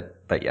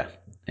 but yeah,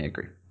 I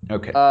agree.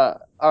 Okay. All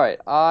right,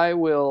 I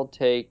will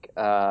take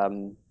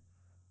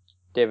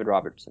David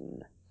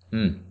Robertson.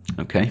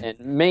 Okay. And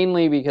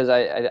mainly because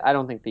I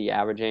don't think the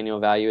average annual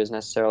value is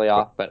necessarily What,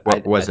 off, but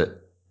what was it?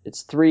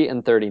 it's 3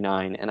 and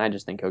 39, and I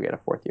just think he'll get a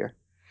fourth year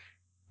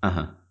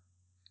Uh-huh.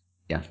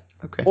 Yeah.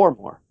 Okay. or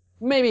more.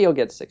 Maybe he'll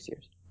get 6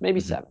 years, maybe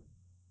Mhm. 7.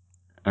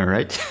 All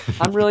right.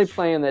 I'm really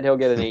playing that he'll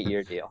get an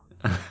 8-year deal.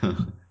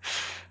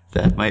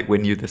 That might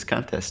win you this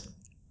contest.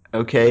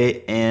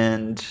 Okay,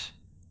 and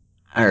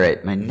all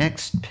right, my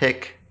next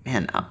pick,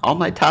 man, all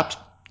my top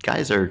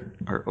guys are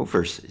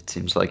overs, it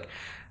seems like.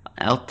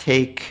 I'll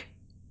take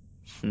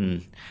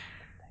Not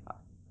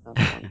the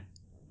one.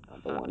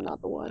 Not the one.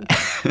 Not the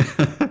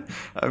one.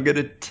 I'm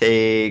gonna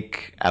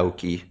take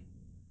Aoki.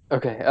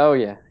 Okay. Oh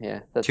yeah,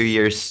 yeah. 2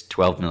 years,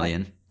 12 I,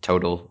 million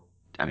total.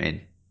 I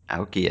mean,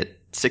 Aoki at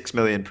 6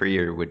 million per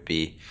year would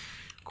be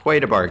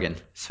quite a bargain.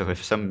 So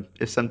if some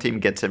team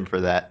gets him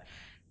for that,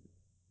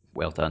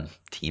 well done,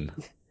 team.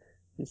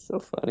 he's so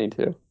funny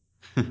too.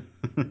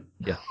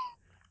 Yeah.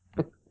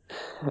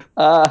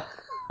 Uh,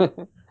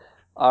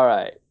 all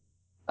right.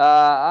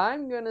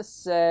 I'm gonna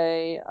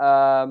say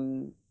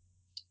I'm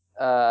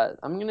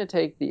gonna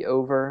take the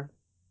over.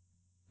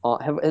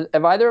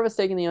 Have either of us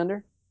taken the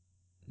under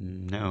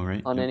No,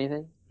 right? on No.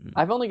 anything?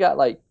 I've only got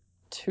like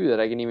 2 that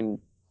I can even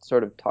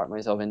sort of talk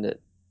myself into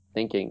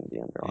thinking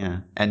the under on. Yeah,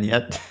 and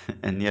yet,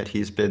 and yet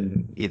he's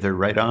been either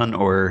right on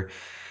or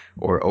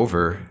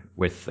over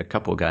with a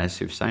couple guys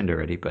who've signed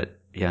already. But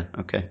yeah,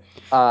 okay,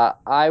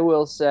 I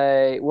will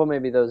say, well,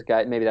 maybe those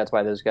guys, maybe that's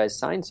why those guys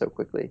signed so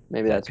quickly.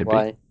 Maybe that that's could be.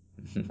 why.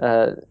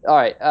 All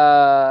right.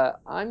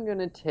 I'm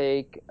gonna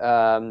take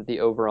the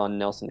over on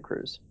Nelson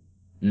Cruz.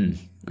 Mm,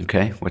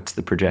 okay, what's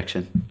the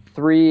projection?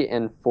 3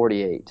 and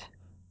 48,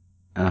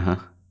 Uh-huh.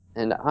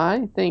 and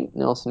I think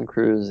Nelson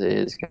Cruz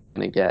is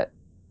gonna get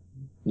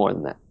more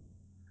than that.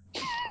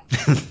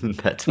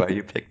 That's why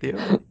you picked the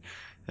over.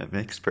 That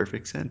makes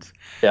perfect sense.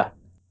 Yeah.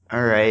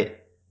 All right,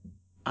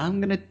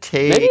 I'm gonna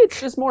Maybe it's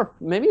take. just more.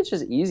 Maybe it's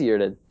just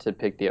easier to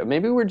pick the.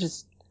 Maybe we're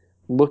just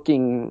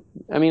looking.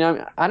 I mean,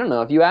 I don't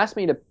know. If you asked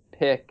me to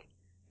pick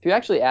if you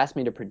actually asked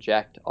me to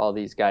project all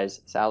these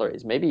guys'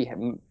 salaries, maybe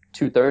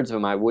 2/3 of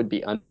them I would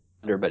be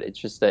under, but it's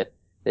just that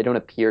they don't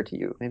appear to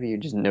you. Maybe you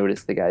just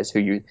notice the guys who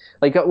you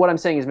like. What I'm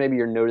saying is maybe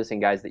you're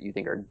noticing guys that you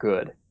think are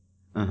good.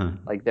 Uh-huh.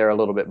 Like they're a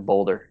little bit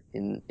bolder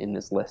in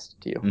this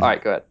list to you. All Mhm.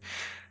 right, go ahead.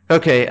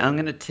 Okay, I'm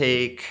gonna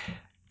take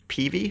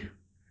Peavy.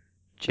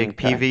 Jake Okay,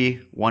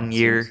 Peavy, one that seems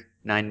year,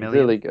 9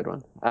 million. really good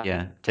one. Yeah,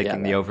 Yeah,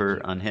 taking the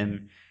over on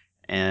him,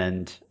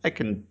 and I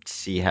can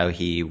see how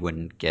he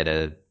wouldn't get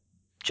a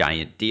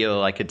giant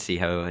deal. I could see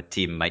how a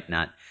team might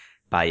not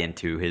buy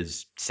into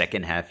his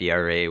second half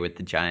ERA with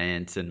the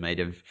Giants and might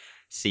have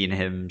seen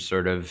him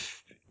sort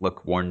of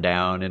look worn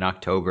down in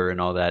October and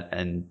all that.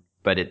 And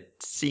but it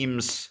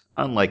seems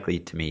unlikely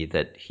to me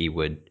that he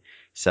would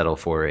settle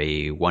for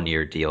a 1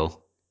 year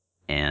deal.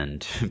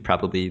 And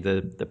probably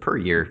the per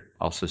year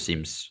also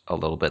seems a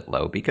little bit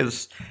low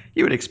because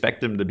you would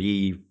expect him to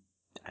be,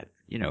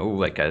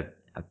 like a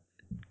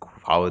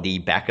quality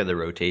back of the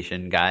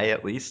rotation guy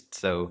at least.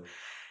 So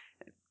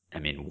I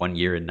mean, 1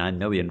 year and 9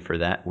 million for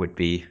that would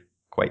be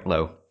quite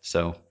low.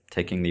 So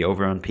taking the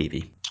over on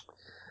Peavy.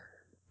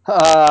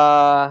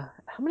 How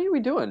many are we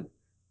doing?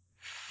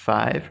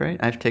 Five, right?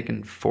 I've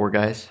taken four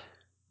guys.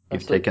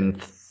 You've So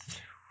taken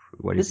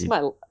what have this is you?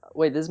 my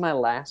wait. This is my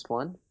last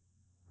one.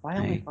 Why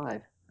only I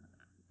five?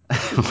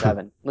 Let's do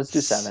seven. Let's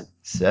do seven.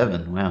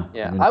 seven. Wow, I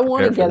Yeah, didn't I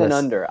want to prepare for get an this.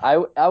 under. I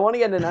want to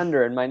get an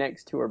under, and my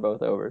next two are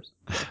both overs.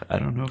 So. I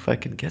don't know if I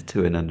can get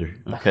to an under.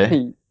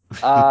 Okay.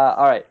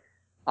 All right.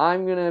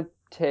 I'm gonna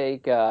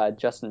take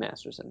Justin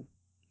Masterson.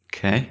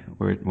 Okay.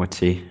 What's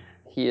he?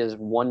 He is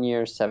 1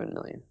 year, 7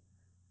 million.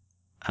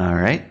 All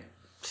right.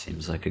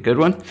 Seems like a good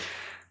one. The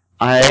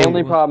I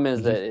only will. problem is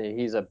Mhm.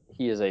 that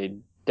he is a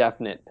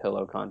definite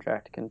pillow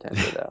contract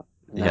contender though,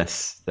 and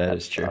Yes, that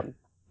that's is the true. problem.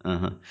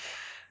 Uh-huh.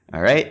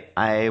 All right.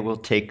 I will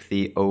take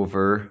the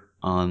over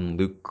on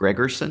Luke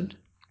Gregerson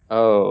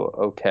Oh,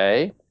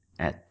 okay.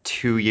 at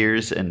 2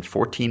 years and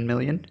 14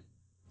 million.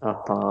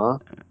 Uh-huh.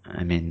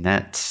 I mean,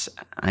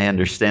 I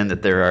understand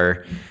that there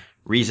are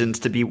reasons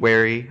to be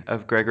wary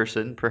of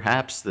Gregerson,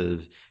 perhaps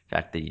the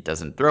fact that he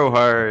doesn't throw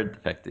hard, the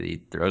fact that he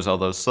throws all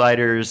those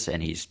sliders,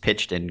 and he's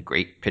pitched in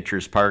great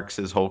pitchers' parks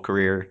his whole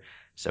career.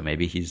 So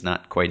maybe he's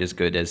not quite as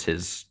good as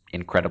his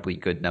incredibly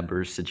good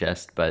numbers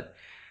suggest. But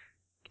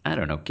I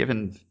don't know.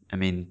 I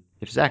mean,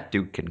 if Zach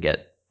Duke can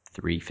get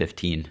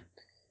 315,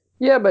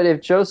 Yeah, but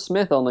if Joe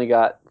Smith only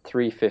got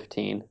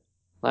 315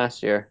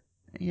 last year,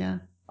 yeah,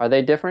 are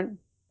they different?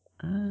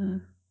 uh,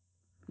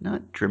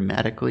 not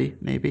dramatically,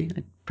 maybe.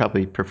 I'd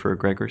probably prefer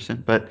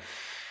Gregerson, but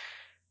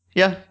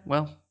yeah,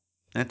 well,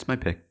 that's my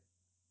pick.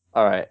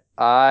 All right.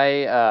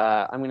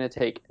 I'm gonna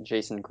take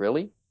Jason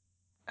Grilly.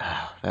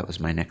 Oh, that was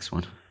my next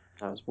one.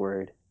 I was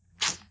worried.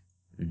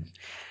 Mm.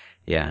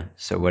 Yeah.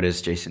 So what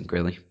is Jason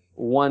Grilly?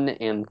 1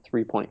 and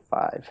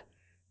 3.5.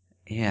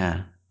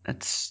 Yeah,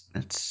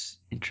 that's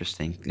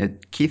interesting.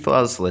 Keith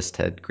Law's list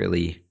had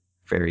Grilly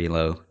very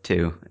low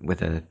too,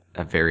 with a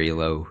very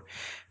low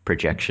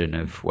projection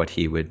of what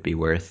he would be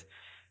worth.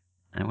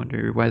 I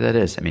wonder why that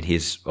is. I mean,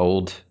 he's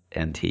old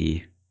and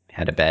he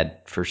had a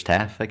bad first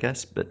half, I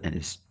guess, but and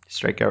his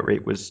strikeout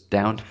rate was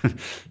down.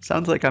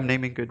 Sounds like I'm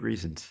naming good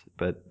reasons,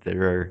 but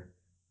there are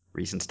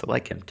reasons to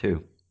like him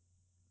too.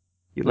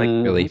 You like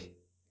Hmm. Grilly.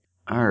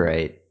 All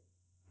right.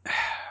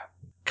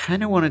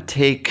 Kind of want to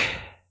take.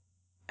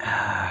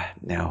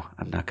 No,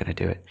 I'm not going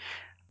to do it.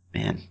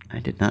 Man, I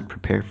did not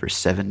prepare for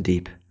seven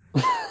deep.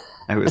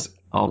 I was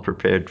all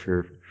prepared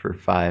for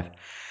five.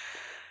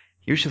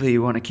 Usually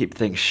you want to keep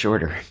things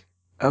shorter.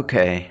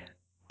 Okay,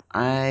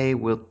 I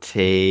will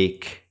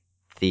take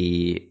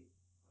the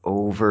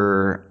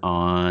over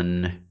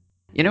on.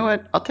 You know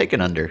what? I'll take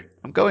an under.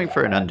 I'm going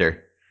for an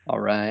under. All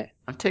right.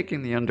 I'm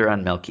taking the under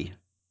on Melky.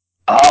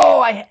 Oh,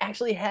 I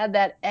actually had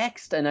that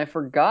X'd and I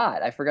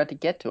forgot. I forgot to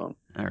get to him.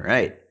 All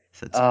right.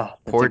 So it's Oh,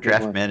 that's a poor good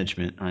draft one.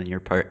 management on your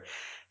part.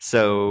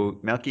 So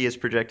Melky is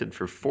projected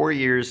for 4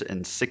 years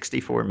and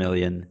 64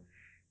 million.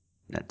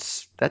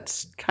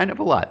 That's kind of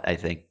a lot, I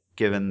think,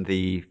 given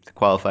the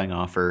qualifying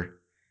offer.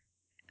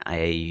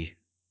 I,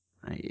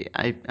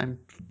 I'm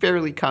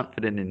fairly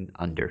confident in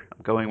under.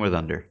 I'm going with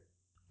under.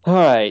 All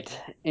right.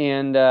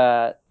 And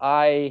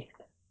I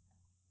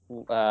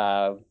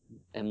uh,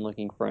 am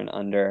looking for an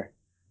under.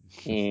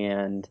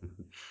 And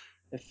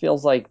it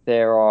feels like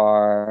there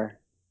are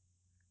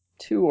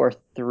two or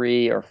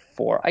three or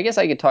four. I guess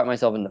I could talk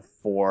myself into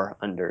four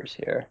unders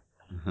here.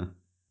 Uh-huh.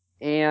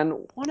 And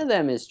one of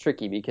them is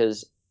tricky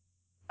because,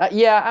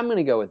 yeah, I'm going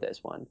to go with this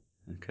one.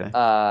 Okay.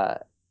 Uh,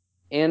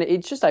 and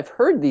it's just I've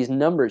heard these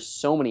numbers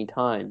so many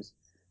times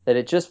that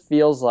it just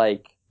feels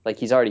like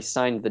he's already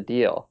signed the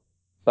deal,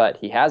 but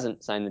he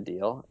hasn't signed the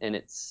deal, and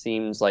it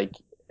seems like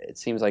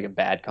a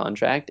bad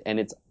contract, and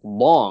it's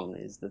long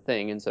is the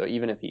thing, and so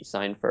even if he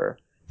signed for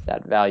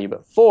that value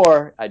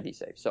before, I'd be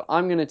safe. So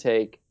I'm gonna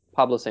take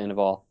Pablo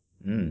Sandoval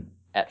Mm.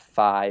 at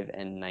 5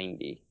 and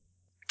 90.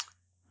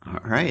 All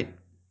right.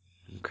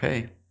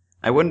 Okay.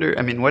 I wonder.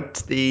 I mean,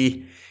 what's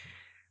the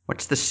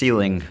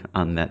ceiling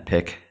on that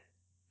pick?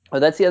 Oh,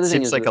 that's the It other thing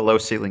seems is like a low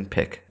ceiling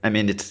pick. I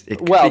mean, it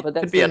well, could but could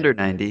that's be the under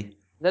 90.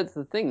 That's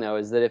the thing, though,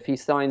 is that if he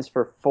signs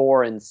for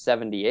 4 and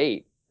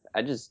 78,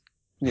 I just,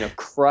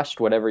 crushed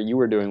whatever you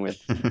were doing with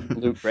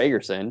Luke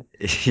Gregerson.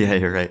 Yeah,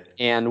 you're right.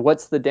 And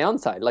what's the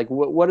downside? Like,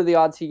 what are the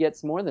odds he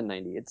gets more than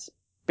 90? It's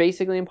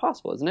basically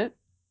impossible, isn't it?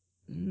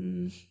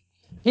 Mm.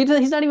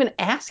 He's not even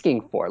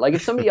asking for it. Like,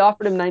 if somebody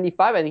offered him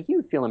 95, I think he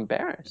would feel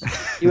embarrassed.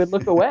 He would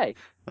look away.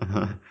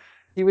 Uh-huh.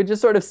 He would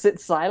just sort of sit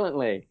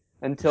silently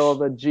until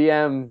the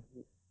GM,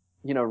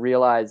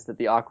 realized that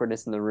the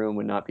awkwardness in the room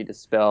would not be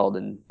dispelled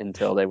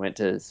until they went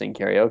to sing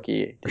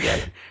karaoke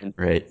together and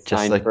Right.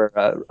 signed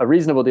for a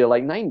reasonable deal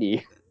like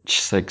 90.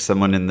 Just like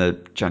someone in the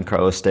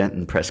Giancarlo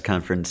Stanton press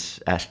conference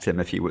asked him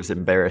if he was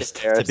embarrassed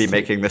to be Embarrassed.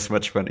 making this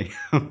much money,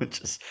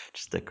 which is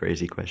just a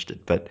crazy question.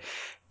 But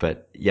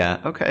yeah,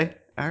 okay,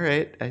 all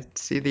right, I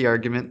see the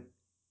argument.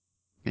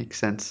 Makes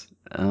sense.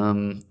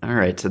 All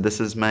right, so this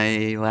is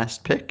my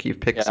last pick.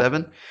 You've picked Yeah,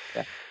 7.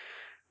 yeah.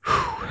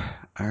 Whew.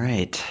 All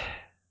right,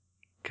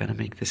 gotta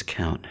make this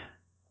count.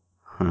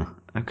 Huh.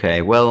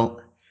 Okay,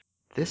 well,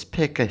 this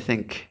pick I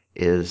think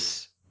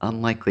is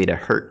unlikely to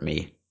hurt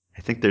me.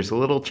 I think there's a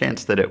little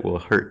chance that it will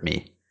hurt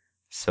me.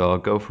 So I'll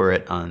go for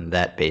it on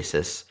that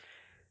basis.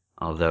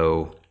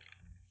 Although,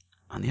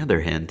 on the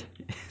other hand,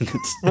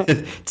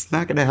 it's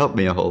not going to help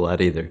me a whole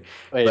lot either.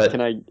 Wait, But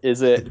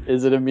is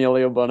it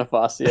Emilio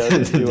Bonifacio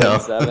that you went no,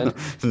 7?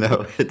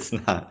 no, it's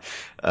not.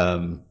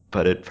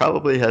 But it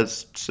probably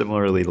has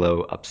similarly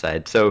low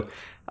upside. So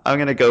I'm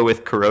going to go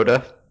with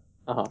Kuroda.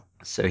 Uh-huh.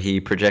 So he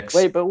projects.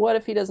 Wait, but what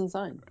if he doesn't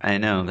sign? I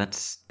know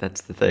that's the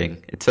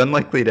thing. It's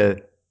unlikely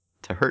to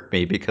hurt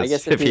me I because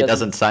guess if if he he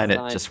doesn't doesn't sign it,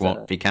 sign, just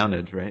won't be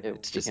counted, right? it It's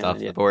won't be just counted. off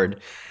the Yeah,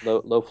 board.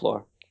 low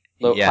floor,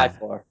 high Yeah,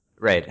 floor.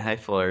 right. High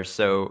floor.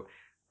 So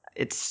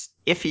it's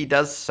if he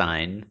does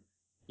sign,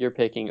 You're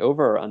picking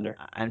over or under?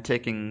 I'm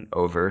taking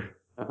over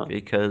Uh-huh.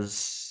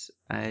 because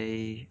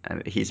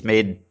he's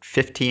made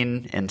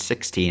 15 and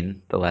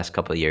 16 the last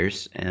couple of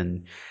years,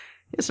 and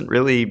he hasn't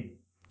really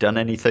done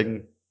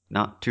anything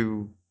not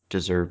to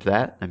deserve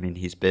that. I mean,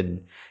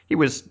 he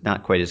was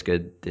not quite as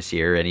good this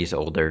year, and he's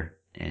older,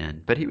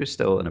 but he was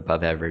still an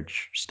above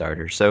average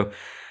starter. So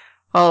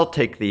I'll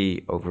take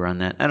the over on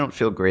that. I don't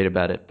feel great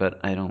about it, but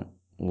I don't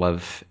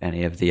love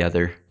any of the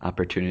other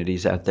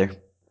opportunities out there.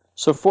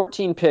 So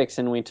 14 picks,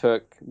 and we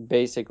took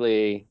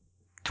basically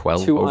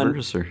 12 two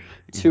overs or yeah.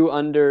 two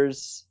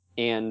unders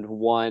and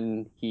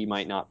one he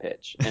might not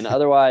pitch, and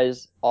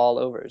otherwise all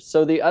overs.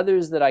 So the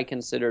others that I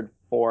considered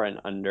 4 and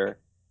under,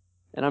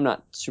 and I'm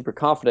not super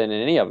confident in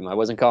any of them. I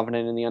wasn't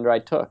confident in the under I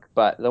took,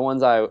 but the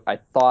ones I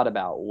thought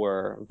about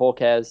were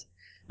Volquez,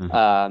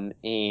 Uh-huh.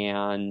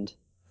 and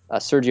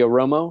Sergio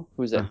Romo,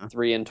 who's at Uh-huh.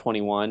 3 and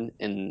 21,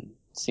 and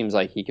it seems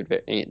like he could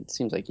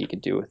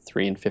do a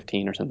 3 and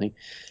 15 or something,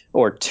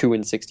 or 2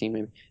 and 16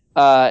 maybe.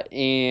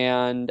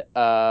 And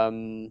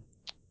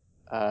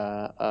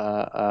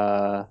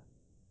uh,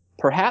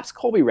 perhaps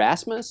Colby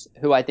Rasmus,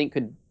 who I think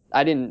could.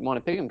 I didn't want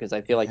to pick him because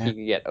I feel like Yeah. he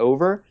could get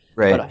over,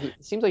 Right. but it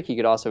seems like he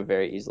could also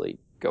very easily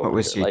go What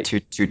was under, he? like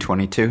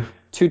 222?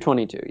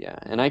 222. Yeah,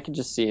 and I could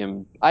just see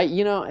him.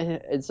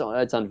 It's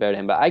unfair to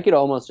him, but I could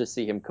almost just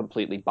see him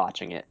completely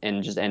botching it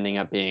and just ending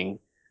up being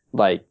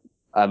like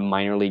a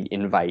minor league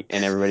invite,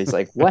 and everybody's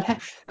like, what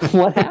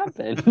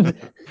happened?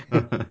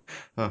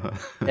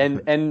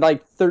 And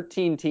like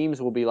 13 teams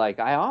will be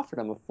like, I offered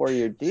him a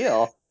 4-year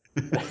deal,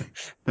 but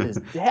his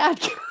dad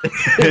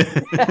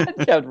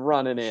kept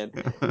running in.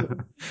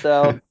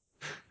 So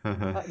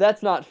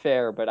that's not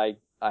fair, but I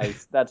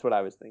that's what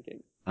I was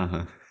thinking.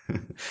 Uh-huh.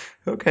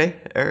 Okay,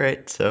 all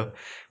right. So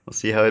we'll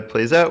see how it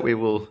plays out. We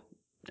will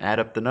add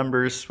up the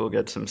numbers. We'll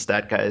get some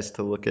stat guys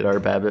to look at our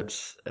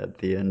BABIPs at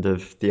the end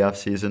of the off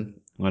season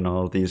when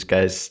all these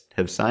guys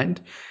have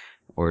signed,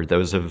 or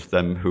those of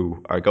them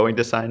who are going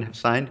to sign have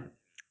signed,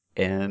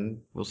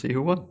 and we'll see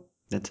who won.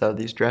 That's how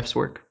these drafts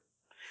work.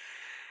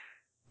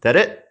 That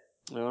it?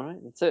 All right,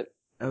 that's it.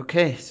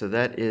 Okay, so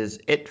that is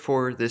it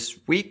for this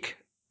week.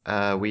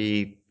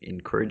 We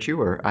encourage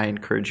you, or I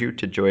encourage you,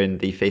 to join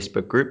the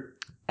Facebook group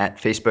at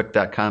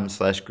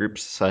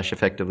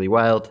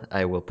facebook.com/groups/effectivelywild.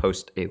 I will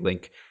post a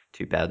link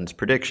to Bowden's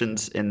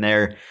predictions in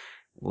there.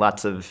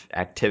 Lots of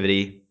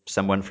activity.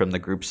 Someone from the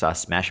group saw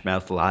Smash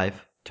Mouth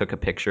live, took a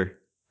picture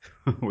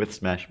with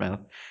Smash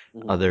Mouth.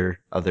 Mhm.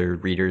 Other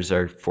readers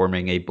are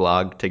forming a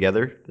blog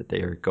together that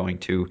they are going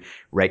to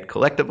write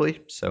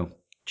collectively. So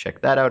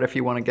check that out if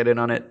you want to get in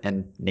on it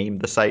and name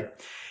the site.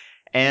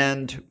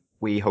 And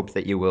we hope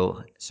that you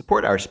will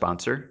support our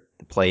sponsor,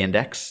 the Play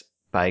Index,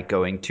 by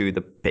going to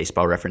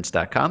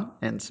thebaseballreference.com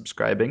and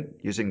subscribing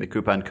using the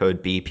coupon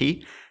code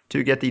BP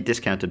to get the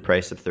discounted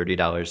price of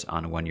 $30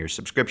 on a 1-year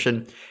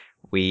subscription.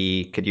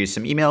 We could use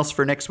some emails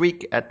for next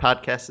week at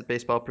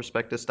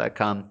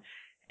podcast@baseballprospectus.com,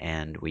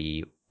 and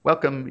we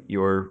welcome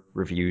your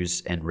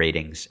reviews and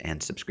ratings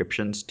and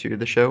subscriptions to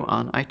the show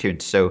on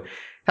iTunes. So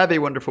have a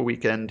wonderful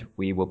weekend.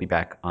 We will be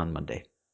back on Monday.